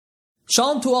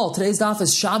Shalom to all. Today's daf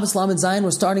is Shabbos Lamed Zayin.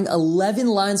 We're starting 11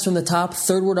 lines from the top,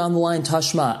 third word on the line,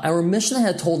 Tashma. Our Mishnah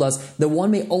had told us that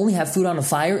one may only have food on a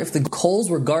fire if the coals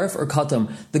were garf or katam.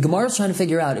 The Gemara is trying to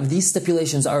figure out if these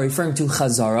stipulations are referring to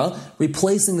chazara,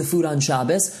 replacing the food on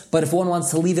Shabbos, but if one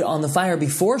wants to leave it on the fire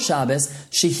before Shabbos,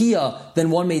 shehiyah,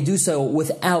 then one may do so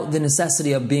without the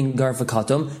necessity of being garf or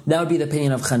katam. That would be the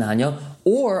opinion of Chananya.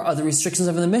 Or are the restrictions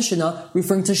of the Mishnah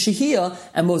referring to shehiyah,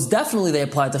 and most definitely they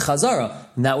apply to chazara,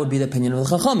 and that would be the opinion of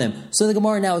the Chachamim. So the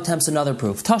Gemara now attempts another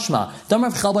proof. Tashma,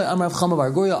 Damrav Chalbai Amrav Chama Bar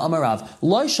Guria Amarav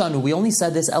Loishanu. We only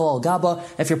said this El Al Gaba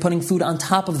if you're putting food on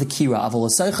top of the kira Avol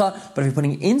Asaycha, but if you're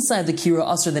putting inside the kira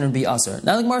Asr, then it would be Asr.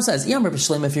 Now the Gemara says Yamar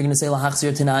B'Shleim, if you're going to say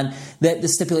Lahachzir Tanan that the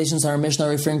stipulations are Mishnah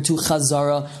referring to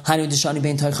chazara Hanu Deshani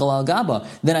Bein Teichel Al Gaba,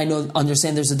 then I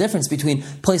understand there's a difference between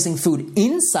placing food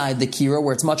inside the kira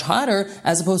where it's much hotter,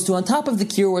 as opposed to on top of the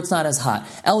kira where it's not as hot.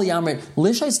 El Yamrit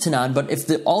Lishais Tanan, but if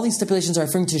all these stipulations are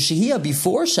referring to shehiyah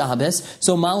before Shabbos,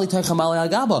 so Mali Teicha Mali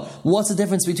Agaba, what's the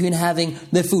difference between having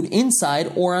the food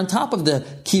inside or on top of the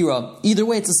kira? Either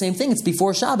way, it's the same thing. It's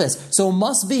before Shabbos. So it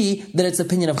must be that it's the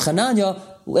opinion of Chananya.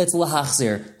 It's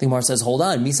lahachzir. The Gemara says, hold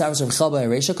on. Who says Reb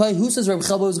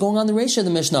Chelba is going on the Reisha of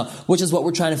the Mishnah, which is what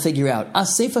we're trying to figure out.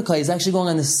 As-Seifa Kai is actually going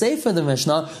on the Seifa of the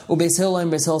Mishnah. Beis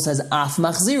Hillel says, Af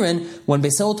machzirin. When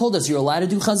Beis Hillel told us you're allowed to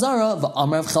do chazara,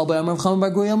 v'amar Reb Chelba, amar Reb Chama bar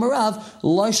Guria Marav,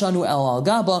 loishanu el al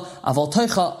gaba, aval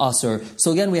teicha asur.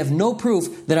 So again, we have no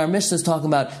proof that our Mishnah is talking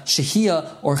about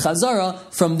shehiyah or chazara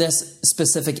from this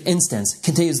specific instance.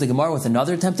 Continues the Gemara with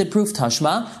another attempted proof.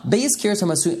 Tashma, Beis Kiras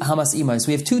Hamas Imais.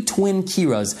 We have two twin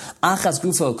kiras. Achas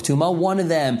grufa uktuma. One of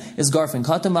them is garf and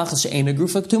katam. Achas she'ena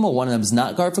grufa uktuma. One of them is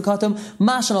not garf and katam.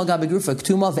 Mashan al gabe grufa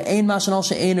uktuma. Ve'ein mashan al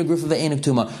she'ena grufa ve'ein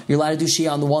uktuma. You're allowed to do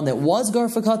shia on the one that was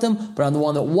garf and katam, but on the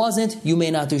one that wasn't, you may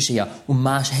not do shia.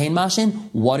 Umash hein mashin.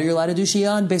 What are you allowed to do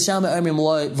shia on? Beis Shammai emrim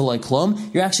v'loy klum.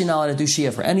 You're actually not allowed to do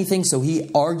shia for anything. So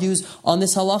he argues on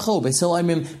this halacha. Beis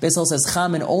Hillel says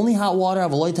chamin only hot water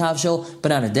v'loy tavshil,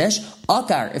 but on a dish.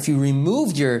 Akar, if you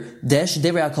removed your dish,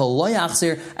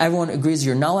 everyone agrees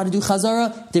you're not allowed to do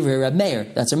chazara. Divrei Reb Meir,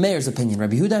 that's Reb Meir's opinion.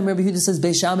 Rabbi Yehuda says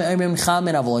Beis Shammai emrim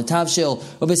chamin avolay tavshil,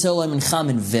 uBeis Hillel emrim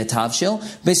chamin v'tavshil.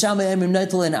 Beis Shammai emrim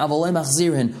neitlin avolay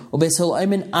machzirin, uBeis Hillel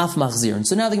emrim af machzirin.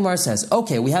 So now the Gemara says,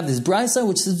 okay, we have this brisa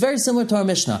which is very similar to our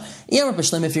Mishnah. If you're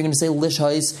going to say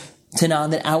lishhais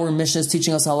Tanan, that our Mishnah is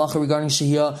teaching us halacha regarding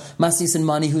shehiyah, masis and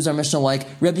mani, who's our Mishnah like?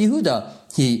 Rabbi Yehuda.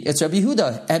 It's Rabbi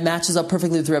Yehuda. It matches up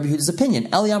perfectly with Rabbi Yehuda's opinion.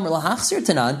 El Yamr lahachzir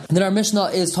Tanan, and then our Mishnah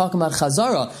is talking about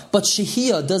chazara, but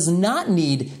shehiyah does not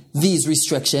need these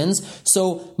restrictions.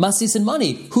 So masis and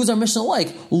mani, who's our Mishnah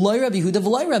like? Loy Rabbi Yehuda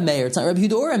v'loy Reb Meir. It's not Rabbi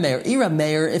Yehuda or Reb Meir. Reb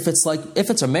Meir, if it's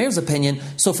Reb Meir's opinion,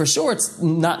 so for sure it's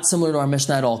not similar to our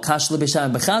Mishnah at all. Kash leBeis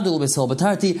Shammai b'chadu leBeis Hillel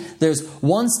b'tarti. There's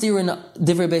one steer in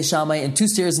Divrei Beis Shammai and two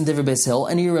steers in Divrei Beis Hillel.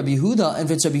 And Rabbi Yehuda, and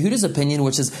if it's Rabbi Yehuda's opinion,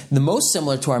 which is the most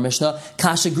similar to our Mishnah,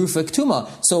 kasha grufa ktuma.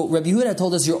 So Rabbi Yehuda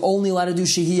told us you're only allowed to do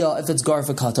shehiyah if it's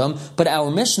garfa katam, but our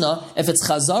Mishnah, if it's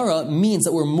chazara, means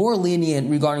that we're more lenient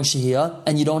regarding shehiyah,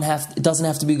 and it doesn't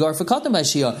have to be garfa katam by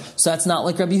shehiyah. So that's not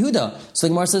like Rabbi Yehuda. So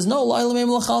the Gemara says, no, our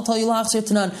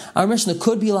Mishnah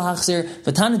could be lahachzir.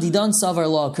 V'tana didan savar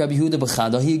la Rabbi Yehuda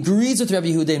b'chada. He agrees with Rabbi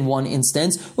Yehuda in one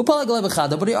instance, but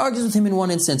he argues with him in one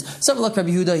instance. Savar la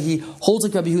Rabbi Yehuda, he holds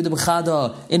like Rabbi Yehuda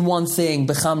b'chada in one thing,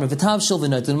 b'chamra v'tavshil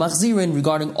v'naitlin machzirin,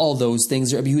 regarding all those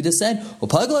things Rabbi Yehuda said. But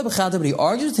he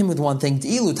argues with him with one thing.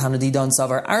 T'ilu tana didan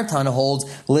savar. Our Tana holds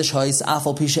lishhais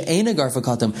afal pisha eina garfa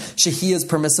katam. Shehiyah is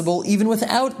permissible even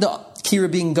without the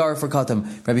kira being garfa katam.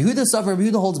 Rabbi Yehuda savar. Rabbi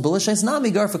Yehuda holds b'lishhais nami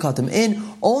garfa katam. In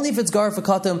only if it's garfa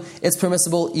katam, it's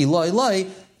permissible. Ilai.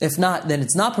 If not, then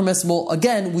it's not permissible.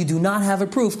 Again, we do not have a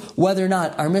proof whether or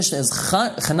not our Mishnah is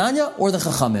Chananya or the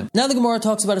Chachamim. Now the Gemara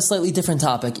talks about a slightly different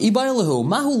topic. Ibaylahu,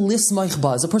 mahu lismaich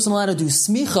ba. Is a person allowed to do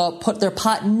smicha, put their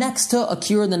pot next to a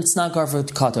kira, then it's not garfa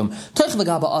katum. Toich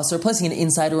v'gaba asr, placing it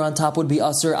inside or on top would be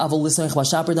asr. Avol lismaich ba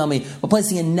shaper dami, but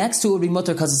placing it next to it would be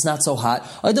mutter because it's not so hot.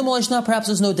 Perhaps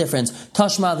there's no difference.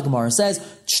 Tashma, the Gemara says,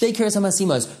 shtei kiras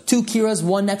hamasimas, two kiras,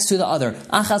 one next to the other.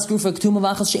 Achas grufa ktuma,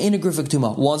 v'achas she'ena grufa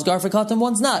ktuma. One's garfa katum,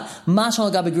 one's not.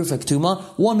 Mashal gabe grufa ktuma.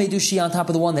 One may do shia on top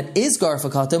of the one that is garfa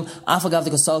katum. Afagav the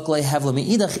kosalklei hevla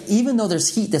meidach. Even though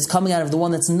there's heat that's coming out of the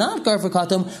one that's not garfa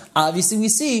katum, obviously we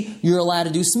see you're allowed to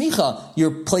do smicha.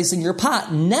 You're placing your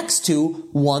pot next to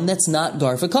one that's not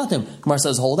garfa katum. Gemara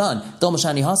says, hold on. Dol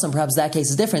mashani hasan. Perhaps that case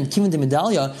is different. Kivin de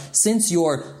medallia. Since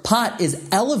your pot is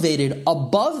elevated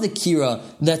above the kira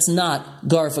that's not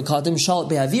garfa katum, shalat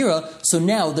behavira. So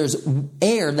now there's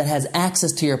air that has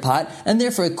access to your pot, and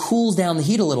therefore it cools down the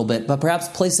heat a little bit, but perhaps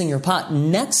placing your pot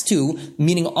next to,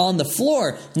 meaning on the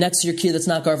floor, next to your kiyah that's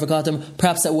not gar v'katam,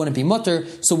 perhaps that wouldn't be mutter,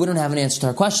 so we don't have an answer to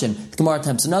our question. The Gemara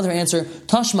attempts another answer.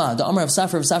 Tashma, the Amr of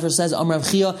Safar says, Amr of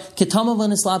Chia, Kitama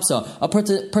v'nislapsa, a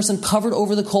person covered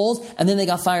over the coals, and then they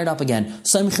got fired up again.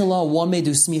 One may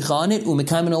do smicha on it,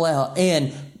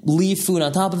 and leave food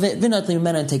on top of it,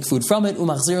 and take food from it,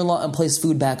 and place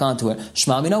food back onto it.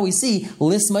 Shmamina, we see,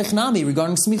 lis meichnami,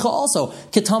 regarding smicha also.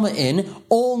 Ketama in,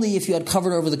 only if you had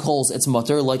covered over the coals, it's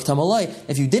mutter, like tamalai.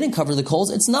 If you didn't cover the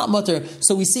coals, it's not mutter.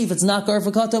 So we see, if it's not gar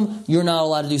v'katam, you're not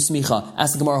allowed to do smicha.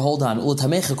 Ask the Gemara, hold on.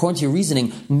 According to your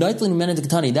reasoning,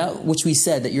 that which we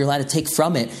said, that you're allowed to take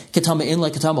from it, ketama in,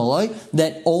 like tamalai,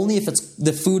 that only if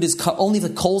only if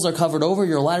the coals are covered over,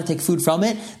 you're allowed to take food from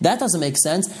it. That doesn't make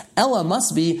sense. Ella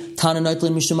must be Tana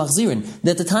Noitlin Mishum Machzirin,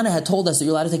 that the Tana had told us that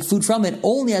you're allowed to take food from it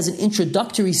only as an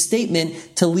introductory statement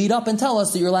to lead up and tell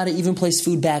us that you're allowed to even place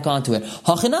food back onto it.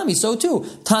 Hachinami, so too.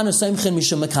 Tana Seimchin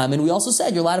Mishum Makam, and we also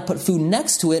said you're allowed to put food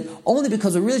next to it only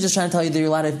because we're really just trying to tell you that you're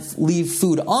allowed to leave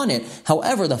food on it.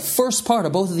 However, the first part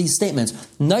of both of these statements,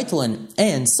 Noitlin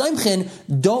and Seimchin,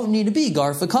 don't need to be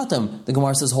Gar Fakatam. The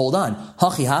Gemara says, hold on.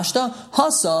 Hachi Hashta,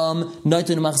 Hasam,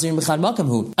 Noitlin Machzirin B'chad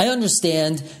Makamhu. I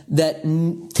understand that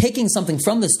taking something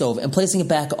from the stove and placing it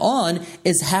back on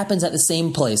happens at the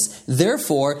same place.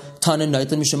 Therefore, Tana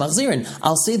Naitlim Mishum Machzirin.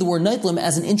 I'll say the word Naitlim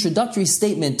as an introductory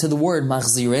statement to the word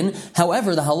Machzirin.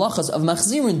 However, the halachas of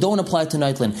Machzirin don't apply to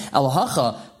Naitlim.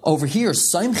 Al-Hacha, over here,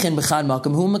 Saimchin B'chad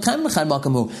Makamhu, Makam B'chad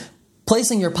Makamhu.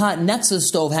 Placing your pot next to the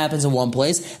stove happens in one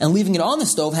place, and leaving it on the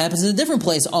stove happens in a different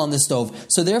place on the stove.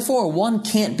 So therefore, one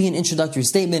can't be an introductory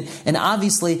statement, and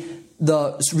obviously,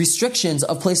 the restrictions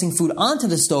of placing food onto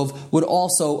the stove would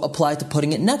also apply to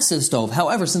putting it next to the stove.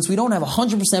 However, since we don't have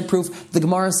 100% proof, the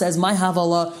Gemara says, "My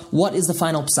havala." What is the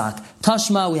final psak?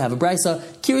 Tashma. We have a brisa.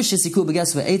 Kirish yisiku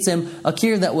beges ve'etzim. A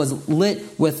kir that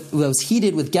was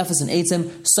heated with gefes and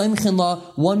eitzim. Soimchin la.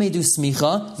 One may do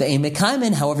smicha. The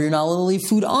mekaimen. However, you're not allowed to leave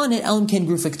food on it. Elam ken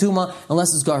grufik tuma,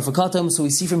 unless it's garfakatam. So we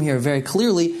see from here very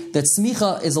clearly that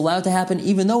smicha is allowed to happen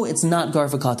even though it's not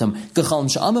garfakatam. Gechalim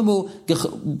sha'amamu.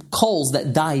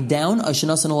 That die down, you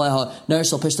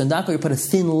put a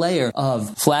thin layer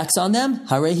of flax on them,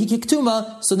 harehi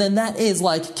kiktuma, so then that is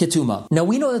like kituma. Now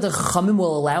we know that the Chachamim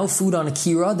will allow food on a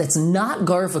kira that's not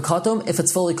gar v'katom if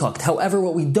it's fully cooked. However,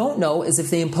 what we don't know is if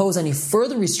they impose any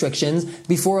further restrictions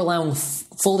before allowing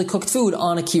fully cooked food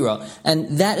on a kira.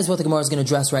 And that is what the Gemara is going to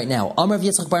address right now. Amar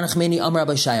Yitzchak bar Nachmani, Amar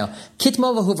Rabbi Shaya.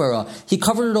 Kitma v'huvara. He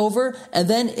covered it over, and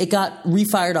then it got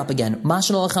refired up again.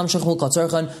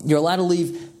 You're allowed to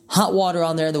leave hot water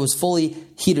on there that was fully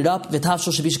heated up, and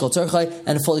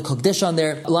a fully cooked dish on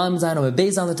there, lam zayin with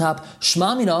beis on the top.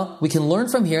 Shmamina, we can learn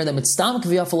from here that mitztamek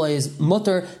v'yafalai is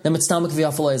mutter, that mitztamek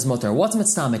v'yafalai is mutter. What's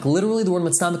mitztamek? Literally, the word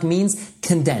mitztamek means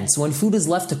condense. When food is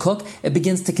left to cook, it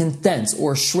begins to condense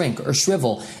or shrink or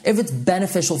shrivel. If it's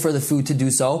beneficial for the food to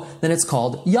do so, then it's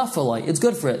called yafalai. It's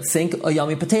good for it. Think a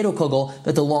yummy potato kugel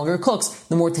that the longer it cooks,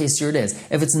 the more tastier it is.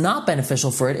 If it's not beneficial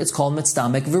for it, it's called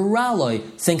mitztamek v'ralai.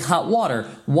 Think hot water.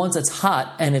 Once it's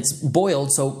hot and it's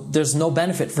boiled, so there's no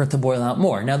benefit for it to boil out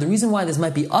more. Now, the reason why this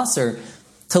might be usher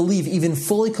to leave even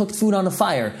fully cooked food on a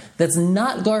fire that's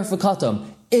not gar v'katam,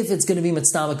 if it's going to be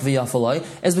mitztamek v'yafalai,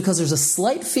 is because there's a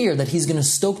slight fear that he's going to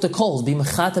stoke the coals, be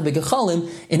mechata begechalim,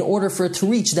 in order for it to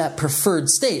reach that preferred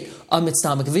state of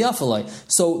mitztamek v'yafalai.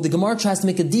 So the Gemara tries to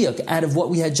make a diuk out of what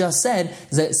we had just said,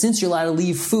 is that since you're allowed to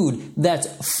leave food that's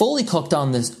fully cooked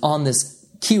on this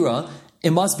kira, it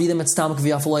must be the mitztamek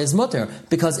v'yafalai is mutter,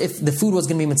 because if the food was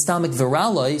going to be mitztamek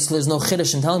v'ralai, so there's no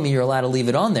chiddush in telling me you're allowed to leave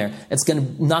it on there. It's not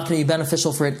going to be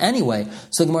beneficial for it anyway.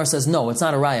 So the Gemara says, no, it's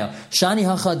not a raya. Shani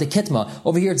hacha de kitma.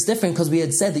 Over here it's different because we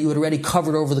had said that you had already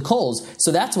covered over the coals,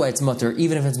 so that's why it's mutter,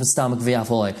 even if it's mitztamek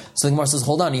v'yafalai. So the Gemara says,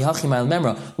 hold on, yihachi ma'al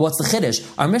memra. What's the chiddush?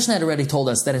 Our Mishnah had already told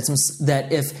us that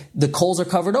if the coals are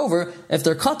covered over, if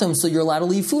they're katam, so you're allowed to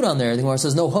leave food on there. The Gemara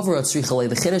says, no, hoverat strichale.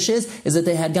 The chiddush is that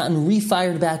they had gotten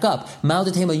refired back up.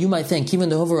 You might think, even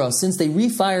the Hovara, since they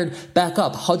refired back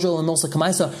up, Hadral and Mosa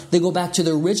Kamaisa, they go back to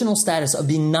the original status of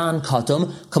being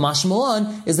non-katum. Kamash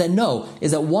Malan is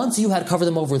that once you had covered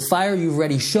them over with fire, you've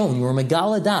already shown, you were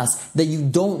Megala Das, that you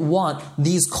don't want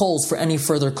these coals for any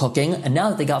further cooking, and now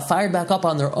that they got fired back up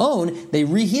on their own, they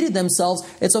reheated themselves,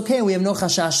 it's okay, we have no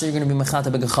chashash that you're going to be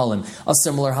Mechata Begechalim. A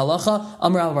similar halacha,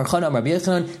 Amar Barchana, Amar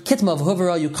B'Yechanan, Kitma of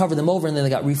Hovara, you covered them over and then they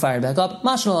got refired back up,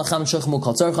 Mashal Acham Shechmu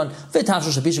Kal Tzarchan,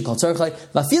 V'Tavshel Shabisha Kal Tzarchan,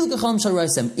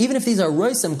 Even if these are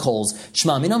roisem coals,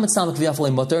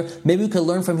 maybe we could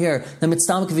learn from here that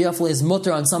mitztamak v'yafle is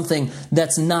mutter on something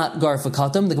that's not garf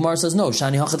v'katam. The Gemara says, no,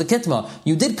 shani hachad kitma.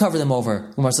 You did cover them over.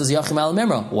 The Gemara says, yachim al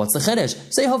memra. What's the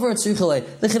chiddush? Say hover at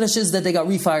tzrichale. The chiddush is that they got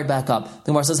refired back up.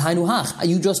 The Gemara says, hainu hach.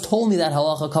 You just told me that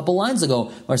halacha a couple lines ago.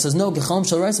 The Gemara says, no, gechalm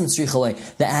shal roisem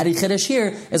tzrichale. The added chiddush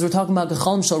here is we're talking about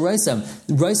gechalm shal roisem.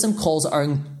 Roisem coals are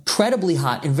incredibly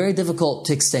hot and very difficult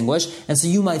to extinguish, and so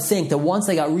you might think that once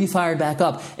they got refired back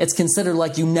up, it's considered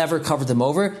like you never covered them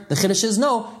over. The chiddush is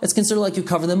no, it's considered like you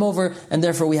covered them over, and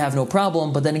therefore we have no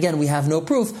problem. But then again, we have no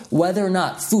proof whether or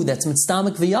not food that's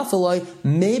mitztamak v'yafaloi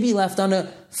may be left on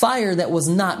a fire that was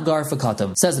not gar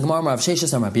fakatim. Says the Gemara, Rav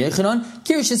Sheshes Amar Rabbi Yechanan,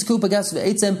 kir shizkupa gefs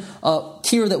v'eitzim, a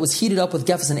kir that was heated up with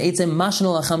gefs and eitzim,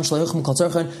 mashnal acham shleichuchim kol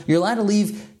tzorchen. You're allowed to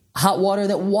leave hot water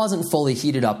that wasn't fully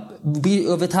heated up, and a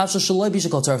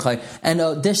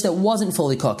dish that wasn't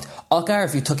fully cooked. Akar,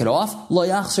 if you took it off, lo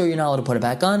yachsur, you're not allowed to put it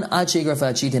back on,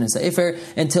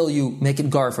 until you make it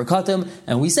gar for katim.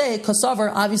 And we say,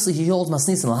 kasavar, obviously he holds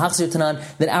masnis and lahachsir tanan,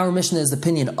 that our Mishnah is the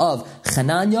opinion of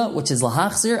Chananya, which is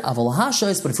lahachsir, aval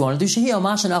lahashos, but if you want to do shehiyah,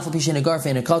 mashan alfa pishin a gar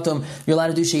fein a katim, you're allowed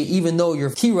to do shehiyah even though your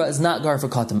kira is not gar for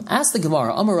katim. Ask the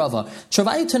Gemara, Amarava,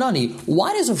 Travayu Tanani,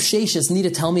 why does Rav Sheshes need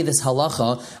to tell me this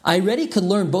halacha? I already could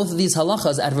learn both of these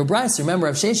halachas out of a brayso. Remember,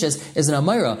 Rav Sheshes is an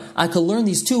Amira. I could learn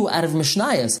these two out of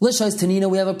Mishnayos. Lishais Tanina,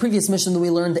 we have a previous Mishnah that we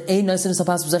learned, you're not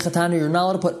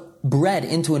allowed to put bread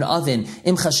into an oven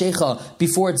im chashecha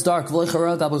before it's dark,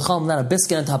 not a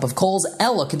biscuit on top of coals,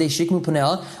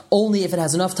 only if it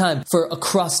has enough time for a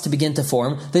crust to begin to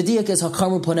form. The diak is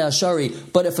hakamu poneh shari,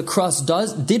 but if a crust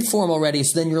did form already,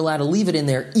 so then you're allowed to leave it in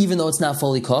there even though it's not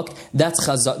fully cooked. That's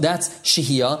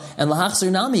shehiyah. And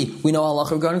lahachzir nami, we know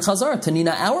halacha regarding chazar.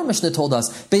 Tanina, our Mishnah told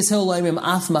us beis hillel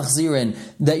af machzirin,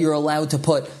 that you're allowed to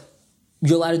do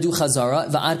chazara.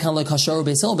 Va'ad kan le kasharu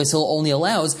beis hillel. Beis hillel only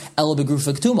allows el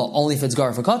begrufa ketuma, only if it's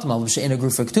gar for katum. El b'she'ena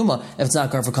grufa ketuma, if it's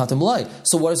not gar for katum l'ay.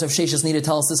 So what does Rav Sheshes need to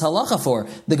tell us this halacha for?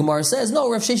 The Gemara says, no,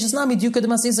 Rav Sheshes nami diuka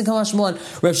demasnis and kamashmuan.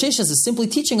 Rav Sheshes is simply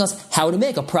teaching us how to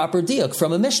make a proper diuk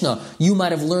from a Mishnah. You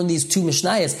might have learned these two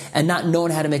Mishnayos and not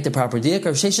known how to make the proper diuk.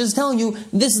 Rav Sheshes is telling you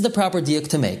this is the proper diuk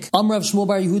to make. Amrav Shmuel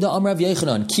bar Yehuda, Amrav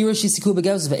Yechanan, kira shisiku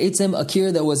begefes ve'etzim, a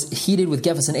kira that was heated with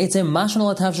gefes and eitzim,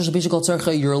 mashanal atavshah shabishikol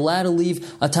tzarcha, you're allowed to leave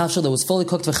a tavshah that was fully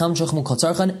cooked even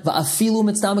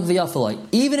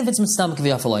if it's mitztamak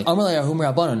v'yafalai. Amar le'Yahum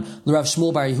Rabbanon l'Rav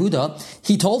Shmuel bar Yehuda,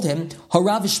 he told him,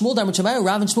 Harav Shmuel dar Mitzvah,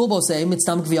 Rav and Shmuel both say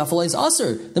mitztamak v'yafalai is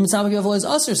aser. The mitztamak v'yafalai is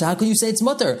aser. So how can you say it's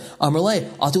mutter? Amar le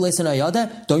atu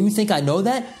le'sanayada. Don't you think I know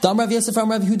that? Dam Rav Yosef from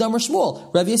Rav Yehuda Amar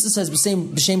Shmuel. Rav Yosef says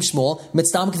b'shem Shmuel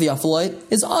mitztamak v'yafalai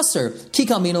is aser. Ki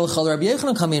kamina l'chal Rabbi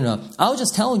Yechanan kamina. I was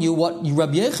just telling you what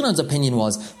Rabbi Yechanan's opinion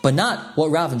was, but not what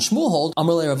Rav and Shmuel hold.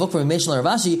 Amar le Rav Ukva Mimeshan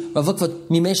Ravashi. Rav Ukva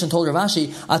Mimeshan told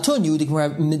Ravashi, Aton you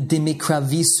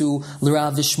demikravisu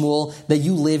l'Rav Shmuel, that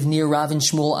you live near Rav and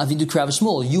Shmuel avidu Rav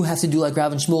Shmuel. You have to do like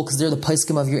Rav and Shmuel because they're the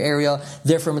paiskim of your area.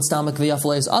 Therefore, mitztamak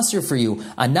v'yafalei is asur for you.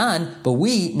 Anan, but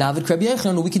we navid Rabbi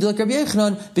Yechanan, we can do like Rabbi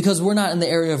Yechanan because we're not in the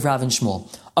area of Rav and Shmuel.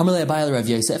 Amalei Abai Rav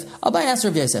Yosef. Abai asked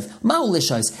Rav Yosef, Ma'u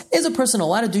lishais, is a person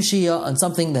allowed to do shehiyah on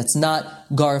something that's not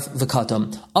garf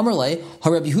v'katam? Amalei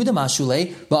HaRabbi Yehuda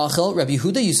Mashulei Ba'achel. Rabbi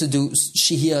Yehuda used to do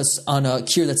shehiyahs on a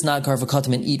kir that's not garf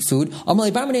v'katam and eat food.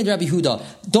 Amalei Barmanei Rabbi Yehuda.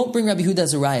 Don't bring Rabbi Yehuda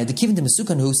as a raya. The kivin to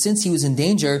Mesukanhu, since he was in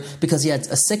danger because he had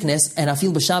a sickness, and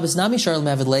afil b'Shabbos nami sharl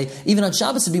mavidlei, even on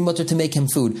Shabbos it'd be mutter to make him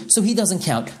food, so he doesn't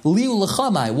count. Liu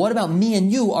l'chamai. What about me and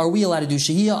you? Are we allowed to do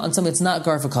shehiyah on something that's not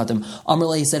garf v'katam?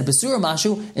 Amalei, he said Besura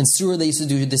Mashu. In Surah they used to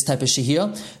do this type of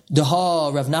shehiyah.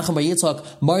 Daha Rav Nachman bar Yitzchak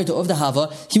Marita of the Hava.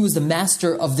 He was the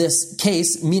master of this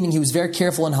case, meaning he was very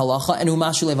careful in halacha. And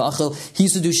Umashu Leva Achil, he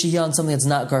used to do shehiyah on something that's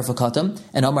not gar v'katam.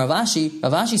 And Amar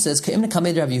Ravashi says, Ka'imna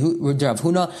Kamed Rav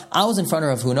Huna. I was in front of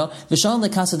Rav Huna. V'shan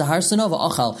leKasa deharsana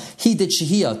v'achal. He did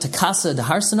shehiyah to Kasa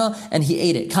deharsana and he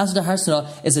ate it. Kasa deharsana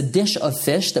is a dish of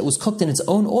fish that was cooked in its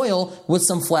own oil with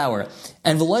some flour.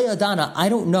 And V'loy Adana, I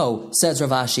don't know, says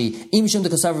Ravashi, Imishim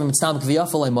deKasav mitztamak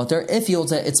v'yafalei mutter, if he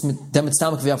holds that it's the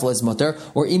mitztamak v'yafalei is mutter,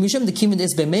 or Imishim deKimin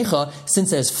is bemecha,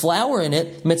 since there's flour in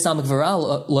it, mitztamak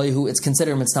v'raloi, it's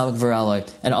considered mitztamak v'raloi.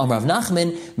 And Amar Rav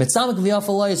Nachman, mitztamak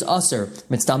v'yafalei is aser,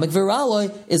 mitztamak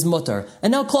v'raloi is mutter.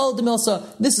 And now Klal Demilsa,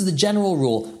 this is the general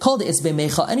rule. Called it's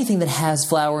bemecha, anything that has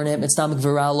flour in it, mitztamak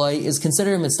v'raloi is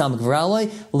considered mitztamak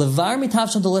v'raloi. Levar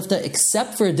mitavshon delifta,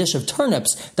 except for a dish of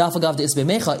turnips, dafagav de is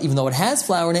bemecha, even though it has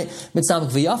flour in it,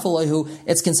 mitztamak v'yafalei,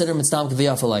 it's considered mitztamak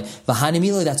v'yafalei.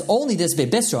 V'hanimilo, that's only this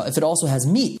bebisra, if it also has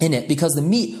meat in it, because the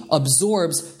meat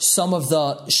absorbs some of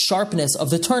the sharpness sourness of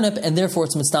the turnip, and therefore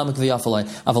it's mitztamik v'yafalei.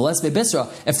 Avales be'bisra,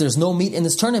 if there's no meat in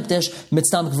this turnip dish,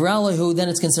 mitztamik v'ralei, then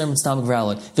it's considered mitztamik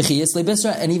v'ralei. V'chiyis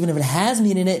le'bisra, and even if it has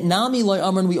meat in it, nami loy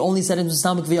amran, we only said it's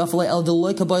mitztamik v'yafalei el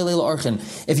deloy kabayli la'archin.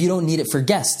 If you don't need it for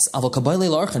guests, aval kabayli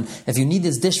la'archin, if you need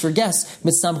this dish for guests,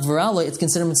 mitztamik v'ralei, it's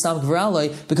considered mitztamik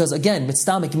v'ralei, because again,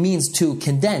 mitztamik means to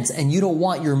condense, and you don't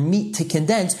want your meat to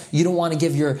condense, you don't want to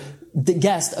give the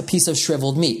guest a piece of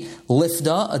shriveled meat.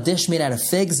 Lifda, a dish made out of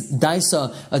figs.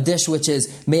 Daisa, a dish which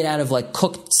is made out of like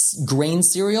cooked grain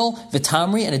cereal.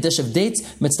 Vitamri, and a dish of dates.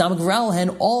 Mitztamik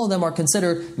v'ralehen, all of them are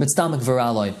considered mitztamik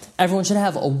v'raloi. Everyone should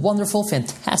have a wonderful,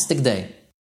 fantastic day.